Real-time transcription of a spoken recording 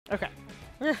Okay.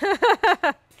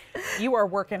 You are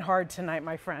working hard tonight,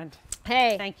 my friend.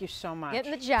 Hey. Thank you so much.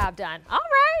 Getting the job done. All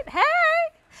right.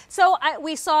 Hey. So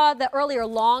we saw the earlier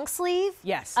long sleeve.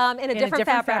 Yes. In a different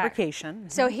fabrication.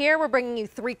 So here we're bringing you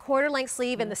 3/4 length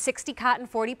sleeve in the 60 cotton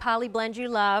 40 poly blend you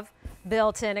love.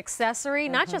 Built-in accessory,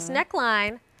 not just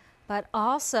neckline, but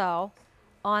also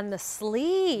on the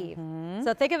sleeve.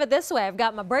 So think of it this way. I've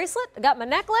got my bracelet, I've got my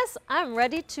necklace, I'm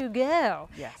ready to go.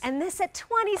 Yes. And this at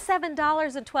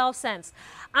 $27.12.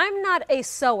 I'm not a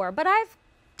sewer, but I've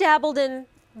dabbled in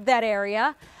that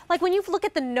area. Like when you look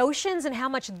at the notions and how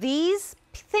much these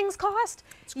things cost,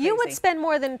 you would spend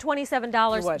more than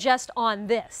 $27 just on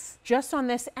this. Just on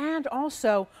this, and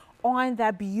also on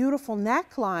that beautiful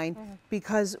neckline,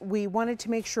 because we wanted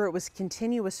to make sure it was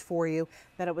continuous for you,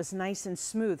 that it was nice and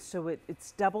smooth. So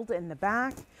it's doubled in the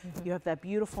back. You have that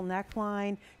beautiful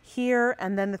neckline here,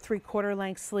 and then the 3/4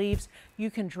 length sleeves.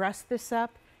 You can dress this up.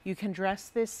 You can dress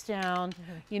this down.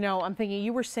 You know, I'm thinking,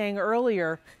 you were saying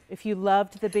earlier, if you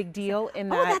loved the big deal in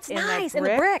that, that's nice, in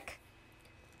the brick.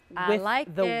 I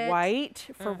like the white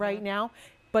for right now,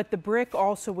 but the brick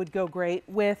also would go great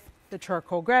with the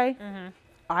charcoal gray.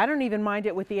 I don't even mind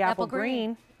it with the apple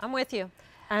green. I'm with you.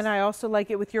 And I also like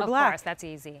it with your black. Of course, that's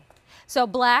easy. So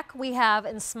black we have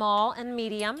in small and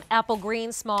medium, apple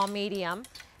green, small, medium.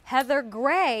 Heather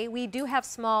gray, we do have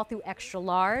small through extra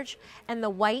large, and the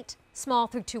white, small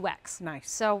through 2X. Nice.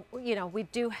 So, you know, we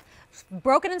do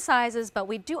broken in sizes, but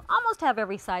we do almost have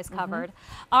every size covered.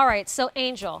 All right, so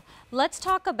Angel, let's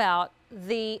talk about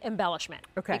the embellishment.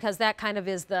 Okay. Because that kind of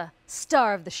is the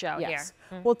star of the show here.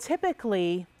 Well,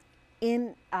 typically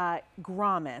in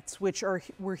grommets, which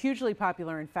were hugely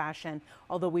popular in fashion,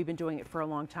 although we've been doing it for a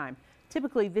long time,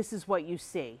 typically this is what you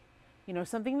see. You know,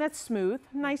 something that's smooth,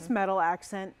 nice metal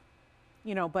accent,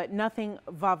 you know, but nothing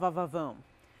va-va-va-voom.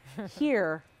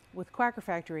 Here, with Quacker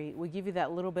Factory, we give you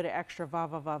that little bit of extra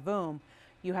va-va-va-voom.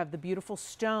 You have the beautiful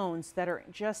stones that are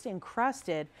just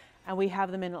encrusted, and we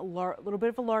have them in a little bit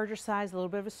of a larger size, a little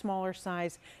bit of a smaller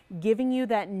size, giving you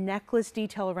that necklace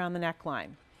detail around the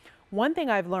neckline. One thing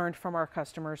I've learned from our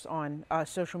customers on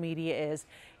social media is,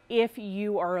 if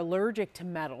you are allergic to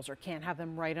metals or can't have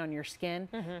them right on your skin,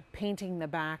 painting the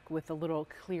back with a little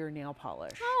clear nail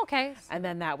polish. Oh, okay. And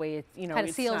then that way, you know,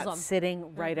 it's seals not them.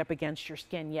 Sitting right up against your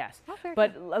skin, yes. Oh, very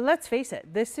but let's face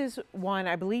it, this is one,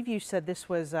 I believe you said this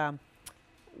was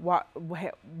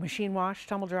machine wash,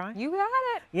 tumble dry? You got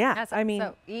it. Yeah, That's I mean.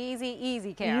 So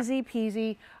easy care. Easy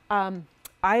peasy.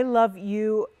 I love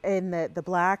you in the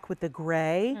black with the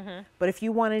gray, but if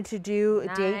you wanted to do a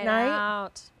date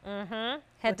night,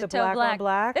 head to the toe black on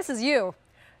black. This is you.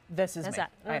 This is me.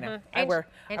 that. I know. I wear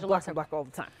Angel black loves and black all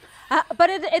the time. But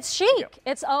it's chic.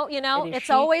 It's you know, It is it's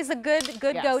chic. always a good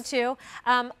Yes. go-to.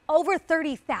 Over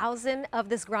 30,000 of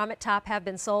this grommet top have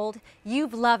been sold.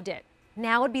 You've loved it.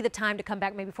 Now would be the time to come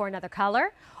back maybe for another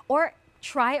color, or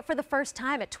try it for the first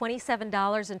time at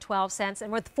 $27.12.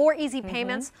 And with 4 easy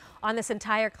payments on this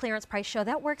entire clearance price show,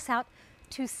 that works out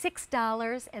to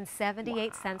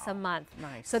 $6.78 a month.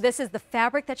 Nice. So this is the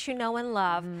fabric that you know and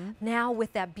love, now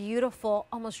with that beautiful,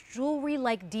 almost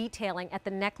jewelry-like detailing at the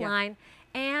neckline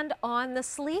and on the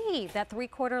sleeve, that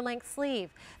 3/4 length sleeve.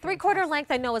 3/4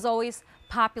 length I know is always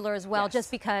popular as well,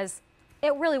 just because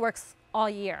it really works all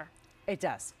year. It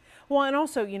does. Well, and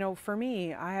also, you know, for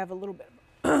me, I have a little bit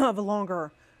of a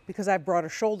longer, because I have broader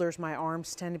shoulders, my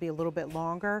arms tend to be a little bit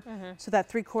longer. So that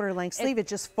 3/4 length sleeve, it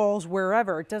just falls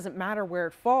wherever. It doesn't matter where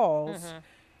it falls.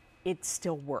 It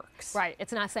still works. Right.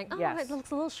 It's not saying, oh, it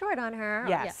looks a little short on her.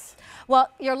 Yes.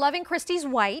 Well, you're loving Christie's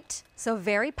white, so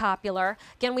very popular.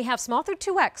 Again, we have small through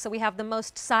 2X, so we have the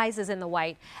most sizes in the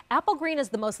white. Apple green is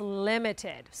the most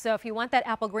limited. So if you want that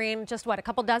apple green, just what, a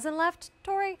couple dozen left,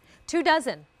 Tori? 2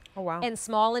 dozen. Oh, wow. In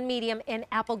small and medium in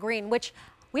apple green, which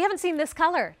we haven't seen this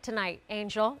color tonight,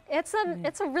 Angel. It's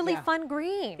a really fun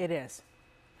green. It is.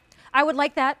 I would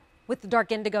like that with the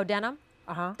dark indigo denim.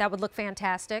 That would look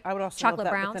fantastic. I would also chocolate love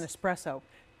that browns. with an espresso.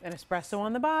 An espresso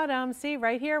on the bottom. See,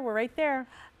 right here, we're right there.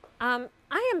 I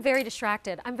am very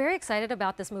distracted. I'm very excited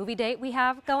about this movie date we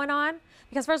have going on,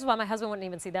 because first of all, my husband wouldn't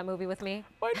even see that movie with me.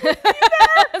 Why didn't you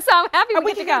either? So I'm happy we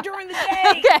We get to can go. go during the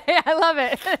day. Okay, I love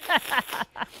it.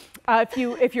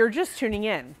 If you're just tuning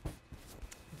in,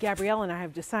 Gabrielle and I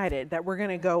have decided that we're going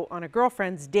to go on a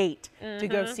girlfriend's date to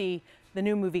go see the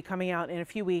new movie coming out in a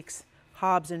few weeks,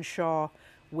 Hobbs and Shaw,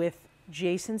 with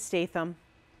Jason Statham,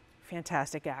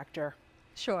 fantastic actor.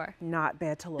 Sure. Not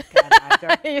bad to look at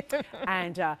either.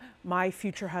 And my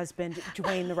future husband,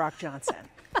 Dwayne "The Rock" Johnson.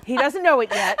 He doesn't know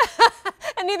it yet.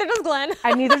 And neither does Glenn.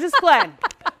 And neither does Glenn.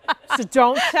 So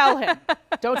don't tell him.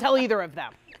 Don't tell either of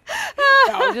them.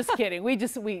 No, just kidding.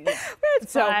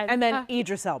 It's fine. And then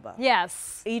Idris Elba.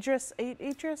 Yes. Idris? Am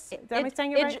I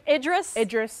saying it right? Idris?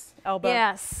 Idris Elba.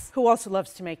 Yes. Who also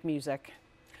loves to make music.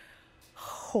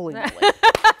 Holy moly.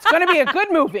 It's going to be a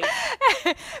good movie.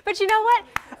 But you know what?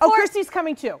 Oh, Christy's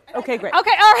coming too. Okay, great.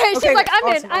 Okay, all right. Okay, She's like,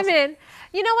 great. I'm in.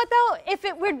 You know what though? If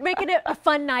we're making it a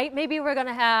fun night, maybe we're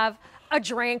gonna have a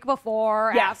drink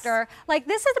before, Yes. after. Like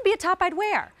this would be a top I'd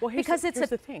wear because it's here's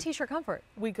the a thing. t-shirt comfort.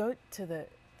 We go to the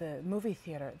movie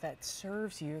theater that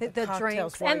serves you The cocktails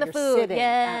drinks while and the you're food. sitting,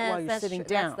 Yes, while you're that's sitting true.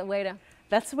 down. That's the way to.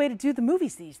 That's the way to do the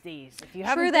movies these days. If you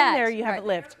haven't True been that. there, you haven't Right.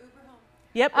 lived.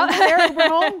 Yep, Uber there, Uber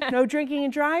home, no drinking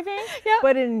and driving, Yep.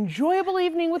 but an enjoyable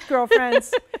evening with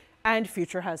girlfriends and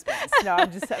future husbands. No, I'm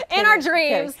just kidding, In our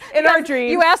dreams. kidding. In our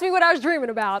dreams. You asked me what I was dreaming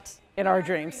about. In our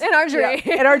dreams. In our dream.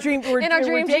 Yeah. In our dream. We're, In our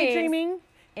dream we're jeans. daydreaming.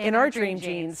 In our dream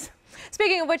jeans.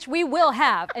 Speaking of which, we will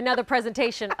have another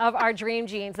presentation of our dream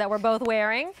jeans that we're both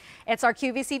wearing. It's our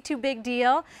QVC 2 big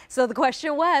deal. So the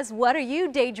question was, what are you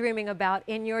daydreaming about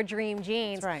in your dream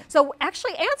jeans? That's right. So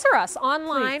actually answer us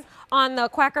online on the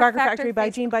Quacker Factory by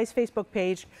Jean Bice Facebook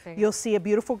page. You'll see a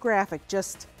beautiful graphic.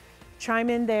 Just chime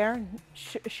in there,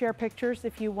 share pictures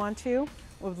if you want to.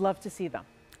 We'd love to see them.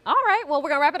 All right, well, we're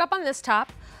gonna wrap it up on this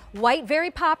top. White,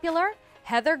 very popular,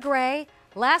 heather gray,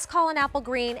 last call in apple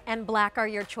green, and black are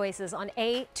your choices on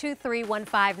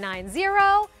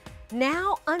A231590.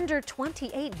 Now under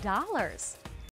 $28.